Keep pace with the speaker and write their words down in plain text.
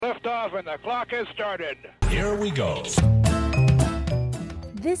off, and the clock has started. Here we go.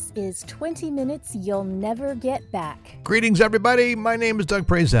 This is 20 Minutes You'll Never Get Back. Greetings, everybody. My name is Doug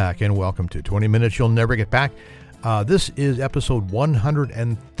Prazak, and welcome to 20 Minutes You'll Never Get Back. This is episode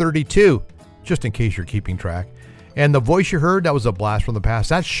 132, just in case you're keeping track. And the voice you heard, that was a blast from the past.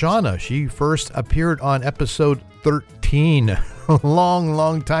 That's Shauna. She first appeared on episode 13 a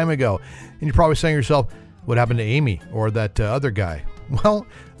long time ago. And you're probably saying to yourself, what happened to Amy or that other guy? Well,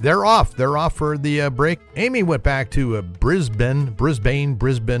 they're off. They're off for the break. Amy went back to Brisbane, I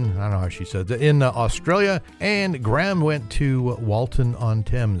don't know how she said it, in Australia. And Graham went to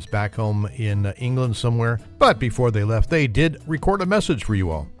Walton-on-Thames, back home in England somewhere. But before they left, they did record a message for you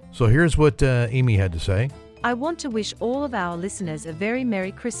all. So here's what Amy had to say. I want to wish all of our listeners a very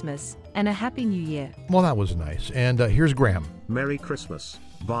Merry Christmas and a Happy New Year. Well, that was nice. And here's Graham. Merry Christmas.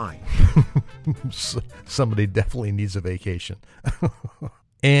 Bye. Somebody definitely needs a vacation.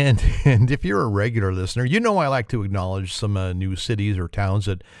 And if you're a regular listener, you know I like to acknowledge some new cities or towns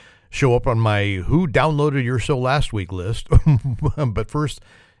that show up on my Who Downloaded Your Show Last Week list. But first,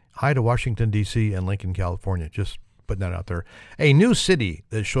 hi to Washington, D.C. and Lincoln, California. Just putting that out there. A new city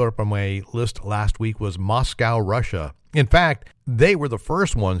that showed up on my list last week was Moscow, Russia. In fact, they were the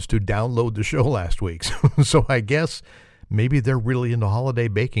first ones to download the show last week. So I guess maybe they're really into holiday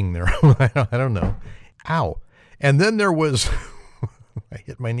baking there. I don't know. Ow. And then there was, I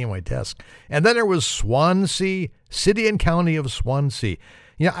hit my knee on my desk. And then there was Swansea, city and county of Swansea.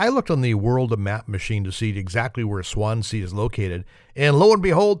 Yeah, I looked on the World Map Machine to see exactly where Swansea is located. And lo and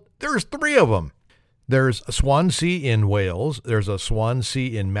behold, there's 3 of them. There's a Swansea in Wales, there's a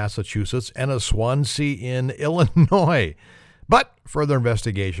Swansea in Massachusetts, and a Swansea in Illinois. But further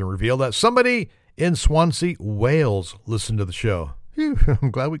investigation revealed that somebody in Swansea, Wales, listened to the show. Phew, I'm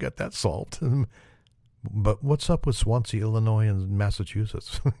glad we got that solved. But what's up with Swansea, Illinois, and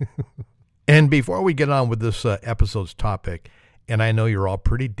Massachusetts? And before we get on with this episode's topic, and I know you're all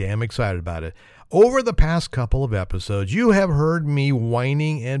pretty damn excited about it, over the past couple of episodes, you have heard me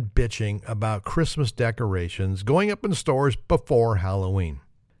whining and bitching about Christmas decorations going up in stores before Halloween.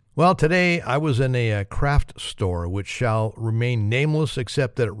 Well, today I was in a craft store, which shall remain nameless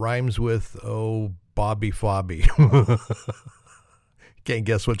except that it rhymes with, Bobby Fobby. Can't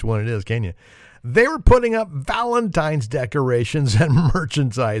guess which one it is, can you? They were putting up Valentine's decorations and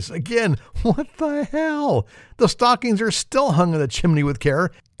merchandise. Again, what the hell? The stockings are still hung in the chimney with care,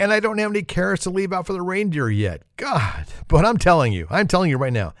 and I don't have any carrots to leave out for the reindeer yet. God. But I'm telling you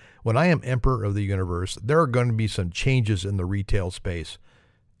right now, when I am emperor of the universe, there are going to be some changes in the retail space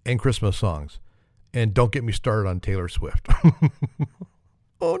and Christmas songs. And don't get me started on Taylor Swift.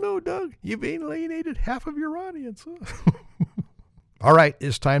 Oh no, Doug, you've alienated half of your audience. All right,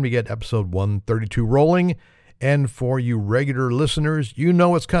 it's time to get episode 132 rolling. And for you regular listeners, you know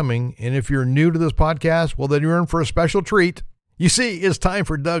what's coming. And if you're new to this podcast, well, then you're in for a special treat. You see, it's time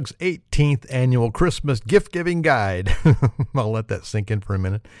for Doug's 18th annual Christmas gift-giving guide. I'll let that sink in for a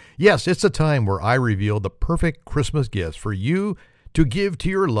minute. Yes, it's a time where I reveal the perfect Christmas gifts for you to give to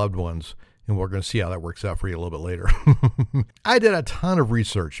your loved ones. And we're going to see how that works out for you a little bit later. I did a ton of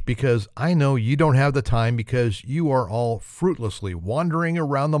research because I know you don't have the time because you are all fruitlessly wandering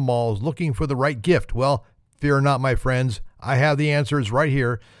around the malls looking for the right gift. Well, fear not, my friends. I have the answers right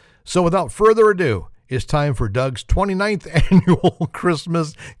here. So without further ado, it's time for Doug's 29th annual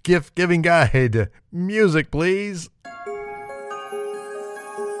Christmas gift-giving guide. Music, please.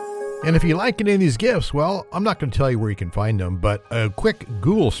 And if you like any of these gifts, well, I'm not going to tell you where you can find them, but a quick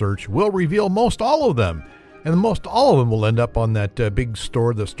Google search will reveal most all of them. And most all of them will end up on that big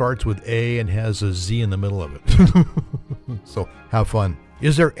store that starts with A and has a Z in the middle of it. So have fun.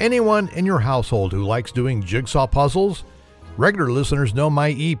 Is there anyone in your household who likes doing jigsaw puzzles? Regular listeners know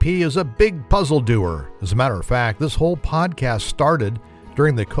my EP is a big puzzle doer. As a matter of fact, this whole podcast started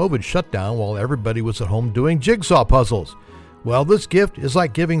during the COVID shutdown while everybody was at home doing jigsaw puzzles. Well, this gift is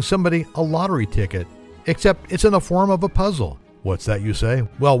like giving somebody a lottery ticket, except it's in the form of a puzzle. What's that, you say?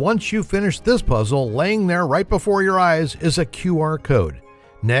 Well, once you finish this puzzle, laying there right before your eyes is a QR code.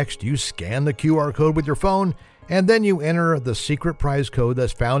 Next, you scan the QR code with your phone, and then you enter the secret prize code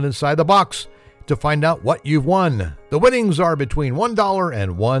that's found inside the box to find out what you've won. The winnings are between $1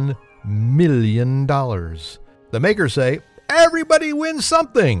 and $1 million. The makers say, everybody wins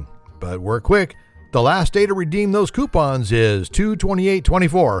something, but we're quick. The last day to redeem those coupons is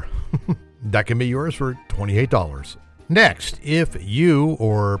 2/28/24. That can be yours for $28. Next, if you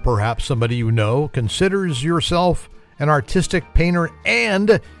or perhaps somebody you know considers yourself an artistic painter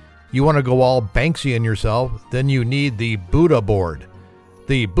and you want to go all Banksy in yourself, then you need the Buddha board.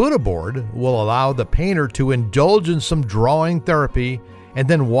 The Buddha board will allow the painter to indulge in some drawing therapy and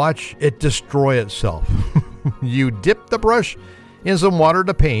then watch it destroy itself. You dip the brush in some water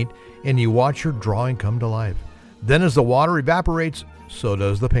to paint, and you watch your drawing come to life. Then as the water evaporates, so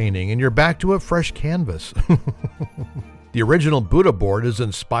does the painting, and you're back to a fresh canvas. The original Buddha board is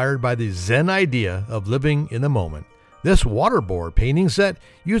inspired by the Zen idea of living in the moment. This waterboard painting set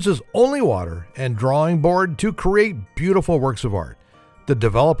uses only water and drawing board to create beautiful works of art. The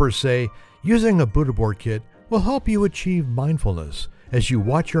developers say using a Buddha board kit will help you achieve mindfulness as you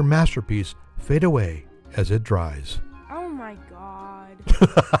watch your masterpiece fade away as it dries. Oh my god.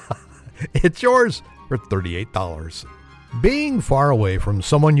 It's yours for $38. Being far away from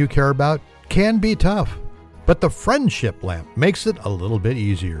someone you care about can be tough, but the friendship lamp makes it a little bit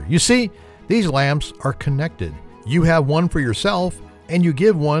easier. You see, these lamps are connected. You have one for yourself, and you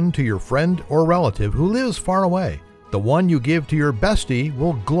give one to your friend or relative who lives far away. The one you give to your bestie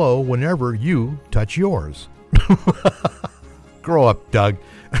will glow whenever you touch yours. Grow up, Doug.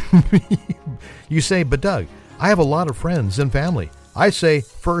 You say, but Doug, I have a lot of friends and family. I say,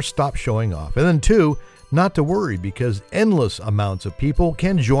 first, stop showing off. And then two, not to worry because endless amounts of people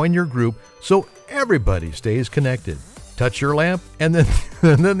can join your group so everybody stays connected. Touch your lamp and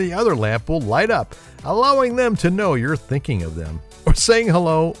then the other lamp will light up, allowing them to know you're thinking of them or saying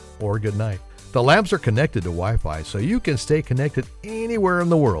hello or good night. The lamps are connected to Wi-Fi so you can stay connected anywhere in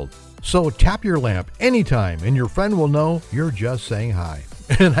the world. So tap your lamp anytime and your friend will know you're just saying hi.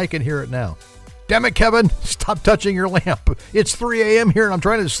 And I can hear it now. Damn it, Kevin, stop touching your lamp. It's 3 a.m. here and I'm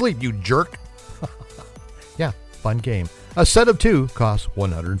trying to sleep, you jerk. Yeah, fun game. A set of 2 costs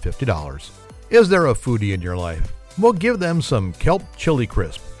 $150. Is there a foodie in your life? Well, give them some kelp chili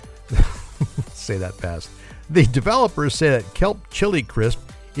crisp. Say that fast. The developers say that kelp chili crisp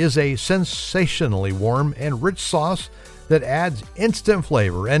is a sensationally warm and rich sauce that adds instant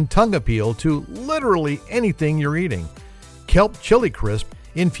flavor and tongue appeal to literally anything you're eating. Kelp chili crisp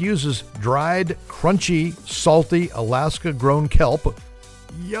infuses dried, crunchy, salty Alaska-grown kelp,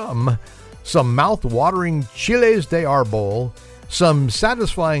 yum, some mouth-watering chiles de arbol, some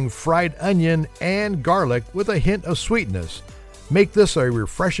satisfying fried onion and garlic with a hint of sweetness. Make this a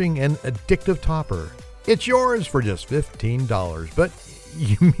refreshing and addictive topper. It's yours for just $15, but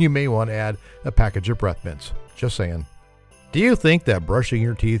you may want to add a package of breath mints. Just saying. Do you think that brushing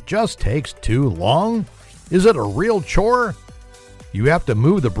your teeth just takes too long? Is it a real chore? You have to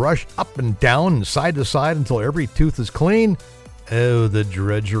move the brush up and down and side to side until every tooth is clean? Oh, the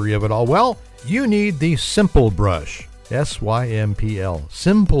drudgery of it all. Well, you need the Simple Brush. SYMPL.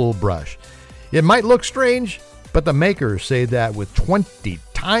 Simple Brush. It might look strange, but the makers say that with 20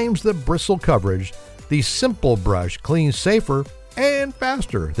 times the bristle coverage, the Simple Brush cleans safer and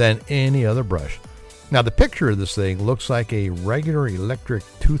faster than any other brush. Now, the picture of this thing looks like a regular electric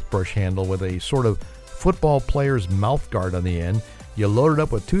toothbrush handle with a sort of football player's mouth guard on the end. You load it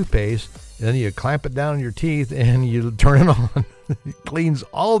up with toothpaste, and then you clamp it down on your teeth, and you turn it on. It cleans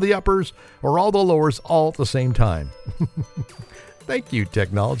all the uppers or all the lowers all at the same time. Thank you,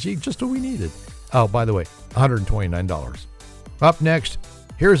 technology. Just what we needed. Oh, by the way, $129. Up next,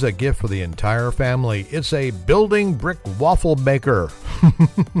 here's a gift for the entire family. It's a Building Brick Waffle Maker.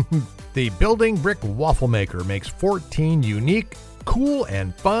 The Building Brick Waffle Maker makes 14 unique, cool,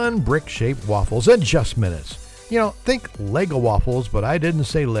 and fun brick-shaped waffles in just minutes. You know, think Lego waffles, but I didn't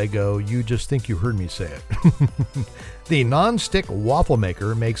say Lego. You just think you heard me say it. The non-stick waffle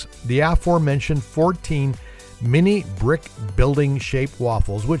maker makes the aforementioned 14 mini brick building shaped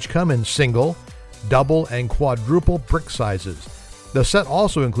waffles, which come in single, double, and quadruple brick sizes. The set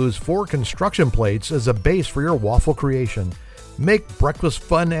also includes 4 construction plates as a base for your waffle creation. Make breakfast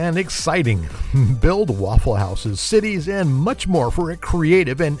fun and exciting. Build waffle houses, cities, and much more for a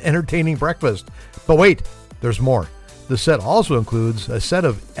creative and entertaining breakfast. But wait, there's more. The set also includes a set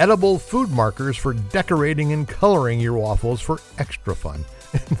of edible food markers for decorating and coloring your waffles for extra fun.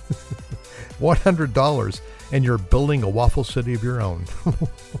 $100 and you're building a waffle city of your own.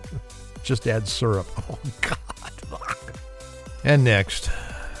 Just add syrup. Oh, God. And next,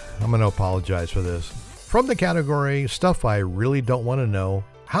 I'm going to apologize for this. From the category Stuff I Really Don't Want to Know,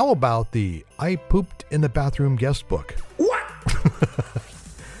 how about the I Pooped in the Bathroom guest book? What?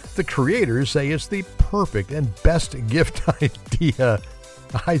 The creators say it's the perfect and best gift idea.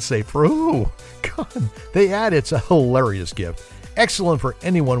 I say, for who? God, they add it's a hilarious gift. Excellent for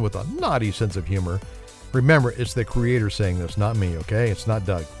anyone with a naughty sense of humor. Remember, it's the creator saying this, not me, okay? It's not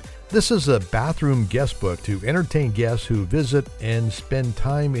Doug. This is a bathroom guest book to entertain guests who visit and spend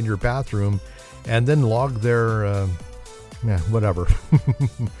time in your bathroom and then log their, whatever.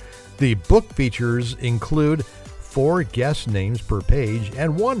 The book features include 4 guest names per page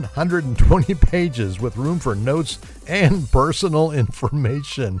and 120 pages with room for notes and personal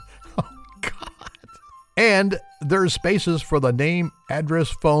information. Oh, God. And there's spaces for the name, address,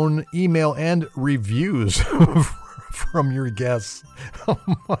 phone, email, and reviews from your guests. Oh,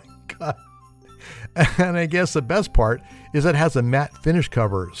 my God. And I guess the best part is it has a matte finish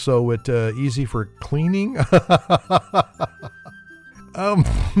cover, so it's easy for cleaning. Oh,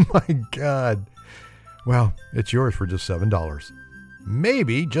 my God. Well, it's yours for just $7.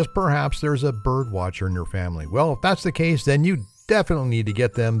 Maybe, just perhaps, there's a bird watcher in your family. Well, if that's the case, then you definitely need to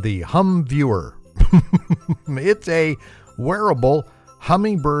get them the Hum Viewer. It's a wearable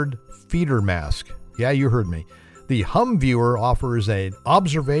hummingbird feeder mask. Yeah, you heard me. The Hum Viewer offers an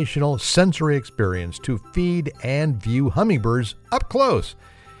observational sensory experience to feed and view hummingbirds up close.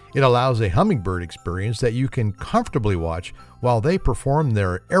 It allows a hummingbird experience that you can comfortably watch while they perform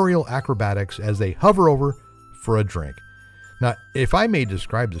their aerial acrobatics as they hover over for a drink. Now, if I may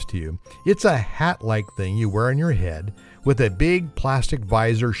describe this to you, it's a hat-like thing you wear on your head with a big plastic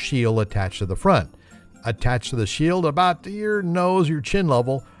visor shield attached to the front. Attached to the shield, about to your nose, your chin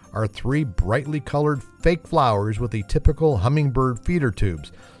level, are 3 brightly colored fake flowers with the typical hummingbird feeder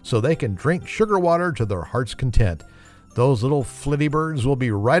tubes, so they can drink sugar water to their heart's content. Those little flitty birds will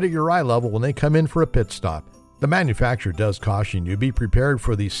be right at your eye level when they come in for a pit stop. The manufacturer does caution you, be prepared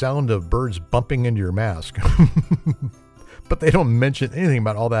for the sound of birds bumping into your mask. But they don't mention anything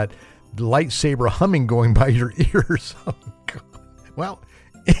about all that lightsaber humming going by your ears. Oh, God. Well,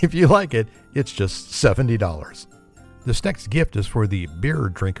 if you like it, it's just $70. This next gift is for the beer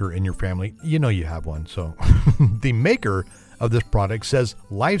drinker in your family. You know you have one, so. The maker of this product says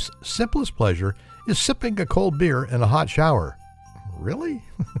life's simplest pleasure is sipping a cold beer in a hot shower. Really?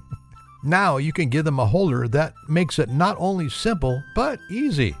 Now you can give them a holder that makes it not only simple, but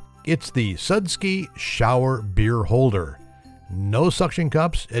easy. It's the Sudsky Shower Beer Holder. No suction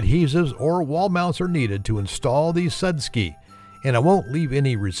cups, adhesives, or wall mounts are needed to install the Sudsky, and it won't leave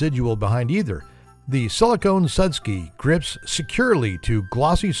any residual behind either. The silicone Sudsky grips securely to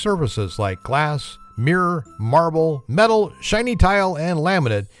glossy surfaces like glass, mirror, marble, metal, shiny tile, and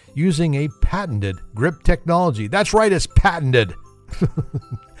laminate using a patented grip technology. That's right, it's patented.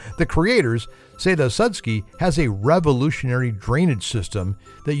 The creators say the Sudsky has a revolutionary drainage system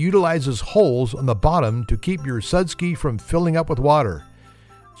that utilizes holes on the bottom to keep your Sudsky from filling up with water.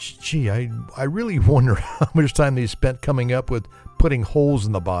 Gee, I really wonder how much time they spent coming up with putting holes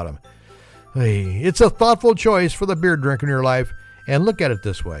in the bottom. Hey, it's a thoughtful choice for the beer drinker in your life, and look at it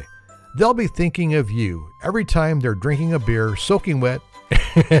this way. They'll be thinking of you every time they're drinking a beer soaking wet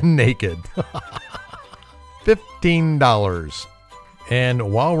and naked. $15.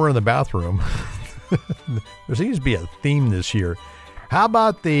 And while we're in the bathroom, there seems to be a theme this year. How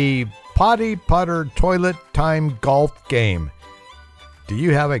about the Potty Putter Toilet Time Golf Game? Do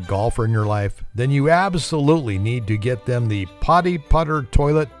you have a golfer in your life? Then you absolutely need to get them the Potty Putter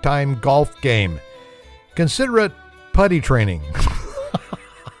Toilet Time Golf Game. Consider it putty training.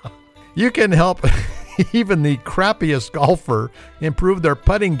 You can help even the crappiest golfer improve their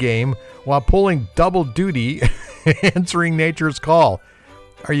putting game while pulling double duty answering nature's call.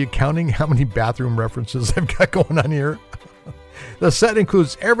 Are you counting how many bathroom references I've got going on here? The set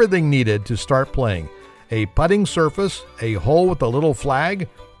includes everything needed to start playing. A putting surface, a hole with a little flag,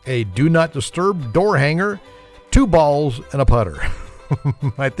 a do not disturb door hanger, 2 balls, and a putter.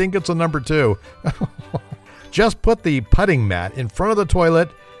 I think it's a number 2. Just put the putting mat in front of the toilet,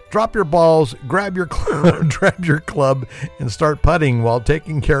 drop your balls, grab your club, and start putting while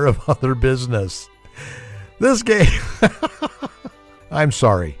taking care of other business. This game... I'm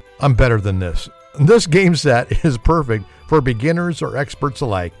sorry, I'm better than this. This game set is perfect for beginners or experts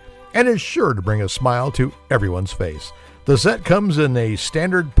alike, and is sure to bring a smile to everyone's face. The set comes in a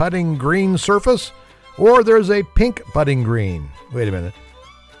standard putting green surface, or there's a pink putting green. Wait a minute.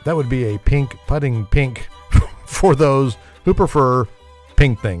 That would be a pink putting pink for those who prefer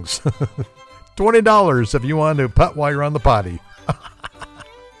pink things. $20 if you want to putt while you're on the potty.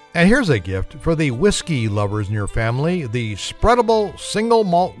 And here's a gift for the whiskey lovers in your family, the spreadable single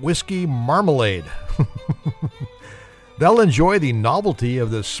malt whiskey marmalade. They'll enjoy the novelty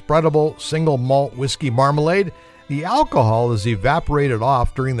of this spreadable single malt whiskey marmalade. The alcohol is evaporated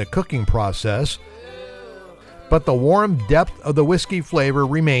off during the cooking process, but the warm depth of the whiskey flavor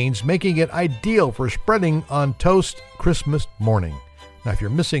remains, making it ideal for spreading on toast Christmas morning. Now, if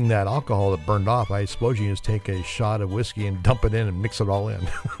you're missing that alcohol that burned off, I suppose you just take a shot of whiskey and dump it in and mix it all in.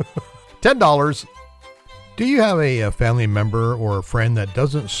 $10. Do you have a family member or a friend that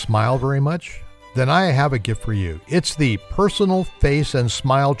doesn't smile very much? Then I have a gift for you. It's the Personal Face and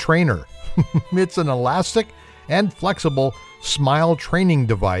Smile Trainer. It's an elastic and flexible smile training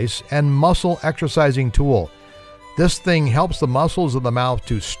device and muscle exercising tool. This thing helps the muscles of the mouth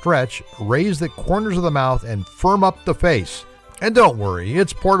to stretch, raise the corners of the mouth, and firm up the face. And don't worry,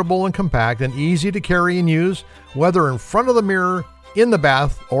 it's portable and compact and easy to carry and use, whether in front of the mirror, in the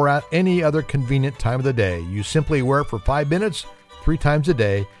bath, or at any other convenient time of the day. You simply wear it for 5 minutes, 3 times a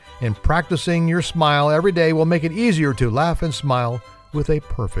day, and practicing your smile every day will make it easier to laugh and smile with a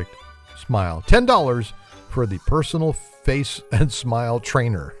perfect smile. $10 for the personal face and smile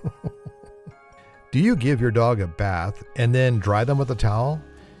trainer. Do you give your dog a bath and then dry them with a towel?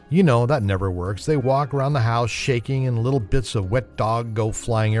 You know, that never works. They walk around the house shaking and little bits of wet dog go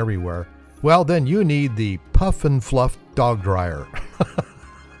flying everywhere. Well, then you need the Puff and Fluff dog dryer.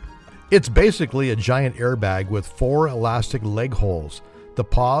 It's basically a giant airbag with 4 elastic leg holes. The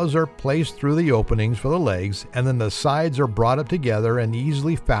paws are placed through the openings for the legs, and then the sides are brought up together and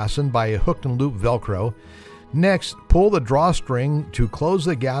easily fastened by a hook and loop Velcro. Next, pull the drawstring to close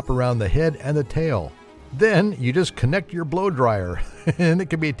the gap around the head and the tail. Then you just connect your blow dryer, and it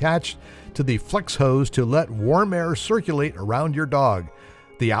can be attached to the flex hose to let warm air circulate around your dog.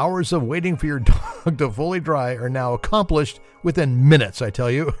 The hours of waiting for your dog to fully dry are now accomplished within minutes, I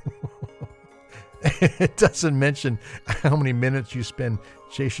tell you. It doesn't mention how many minutes you spend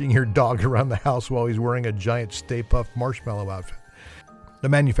chasing your dog around the house while he's wearing a giant Stay Puft Marshmallow outfit. The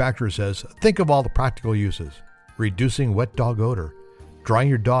manufacturer says, think of all the practical uses. Reducing wet dog odor, drying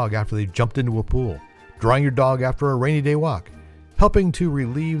your dog after they've jumped into a pool, drying your dog after a rainy day walk, helping to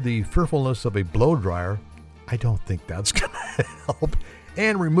relieve the fearfulness of a blow dryer. I don't think that's going to help.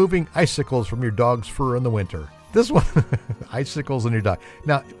 And removing icicles from your dog's fur in the winter. This one, icicles on your dog.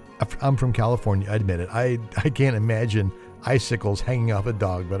 Now, I'm from California, I admit it. I can't imagine icicles hanging off a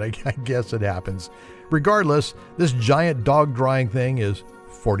dog, but I guess it happens. Regardless, this giant dog drying thing is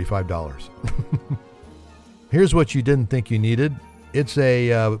 $45. Here's what you didn't think you needed. It's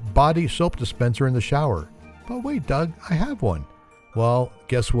a body soap dispenser in the shower. But wait, Doug, I have one. Well,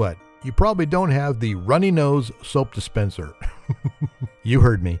 guess what? You probably don't have the runny nose soap dispenser. You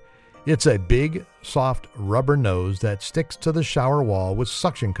heard me. It's a big, soft rubber nose that sticks to the shower wall with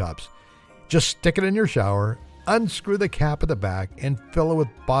suction cups. Just stick it in your shower, unscrew the cap at the back, and fill it with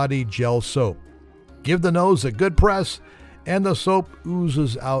body gel soap. Give the nose a good press, and the soap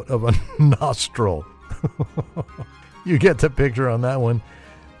oozes out of a nostril. You get the picture on that one.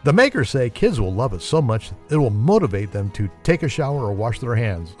 The makers say kids will love it so much it will motivate them to take a shower or wash their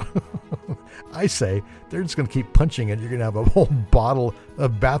hands. I say they're just going to keep punching it. You're going to have a whole bottle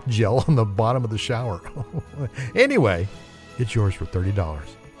of bath gel on the bottom of the shower. Anyway, it's yours for $30.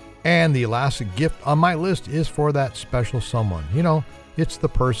 And the last gift on my list is for that special someone. You know, it's the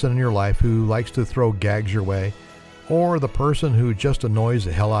person in your life who likes to throw gags your way, or the person who just annoys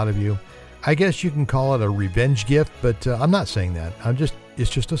the hell out of you. I guess you can call it a revenge gift, but I'm not saying that. It's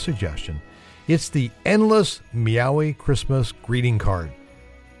just a suggestion. It's the Endless Meowie Christmas Greeting Card.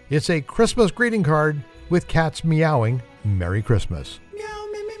 It's a Christmas greeting card with cats meowing Merry Christmas. Meow,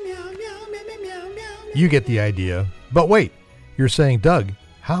 meow, meow, meow, meow, meow, meow, meow. You get the idea. But wait, you're saying, Doug,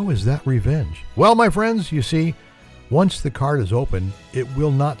 how is that revenge? Well, my friends, you see, once the card is opened, it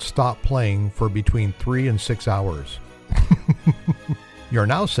will not stop playing for between 3 and 6 hours. You're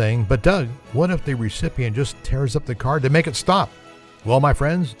now saying, but Doug, what if the recipient just tears up the card to make it stop? Well, my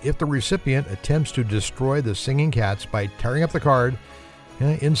friends, if the recipient attempts to destroy the singing cats by tearing up the card,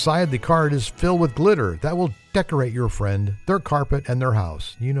 inside the card is filled with glitter that will decorate your friend, their carpet, and their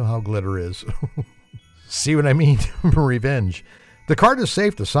house. You know how glitter is. See what I mean? Revenge. The card is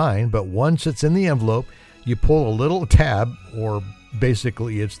safe to sign, but once it's in the envelope, you pull a little tab, or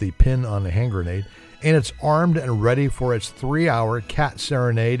basically it's the pin on a hand grenade, and it's armed and ready for its 3-hour cat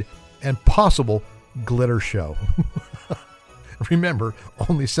serenade and possible glitter show. Remember,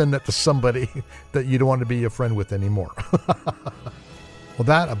 only send that to somebody that you don't want to be a friend with anymore. Well,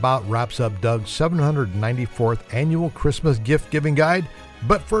 that about wraps up Doug's 794th annual Christmas gift giving guide.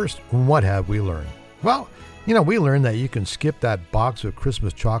 But first, what have we learned? Well, we learned that you can skip that box of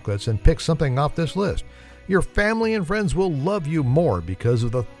Christmas chocolates and pick something off this list. Your family and friends will love you more because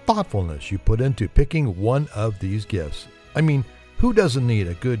of the thoughtfulness you put into picking one of these gifts. I mean, who doesn't need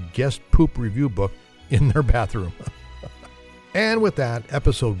a good guest poop review book in their bathroom? And with that,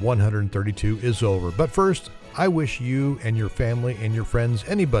 episode 132 is over. But first, I wish you and your family and your friends,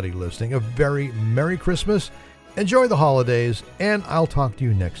 anybody listening, a very Merry Christmas. Enjoy the holidays, and I'll talk to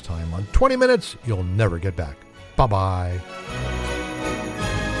you next time on 20 Minutes You'll Never Get Back. Bye-bye.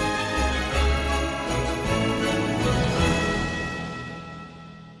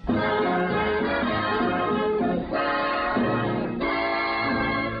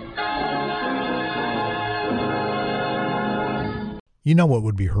 You know what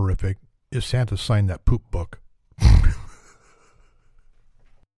would be horrific? If Santa signed that poop book.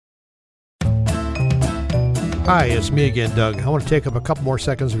 Hi, it's me again, Doug. I want to take up a couple more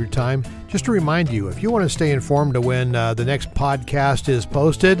seconds of your time just to remind you, if you want to stay informed of when the next podcast is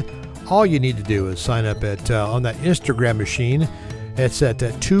posted, all you need to do is sign up at on that Instagram machine. It's at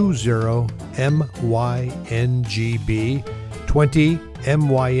 20MYNGB,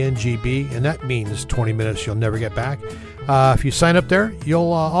 20MYNGB, and that means 20 minutes you'll never get back. If you sign up there,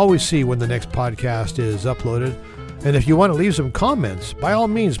 you'll always see when the next podcast is uploaded. And if you want to leave some comments, by all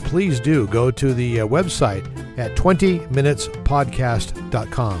means, please do go to the website at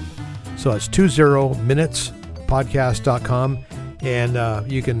 20minutespodcast.com. So it's 20minutespodcast.com,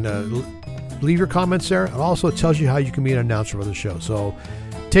 and you can leave your comments there. It also tells you how you can be an announcer for the show. So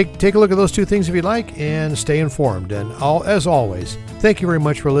take a look at those two things if you like, and stay informed. And as always, thank you very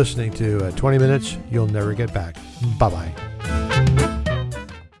much for listening to 20 Minutes You'll Never Get Back. Bye-bye.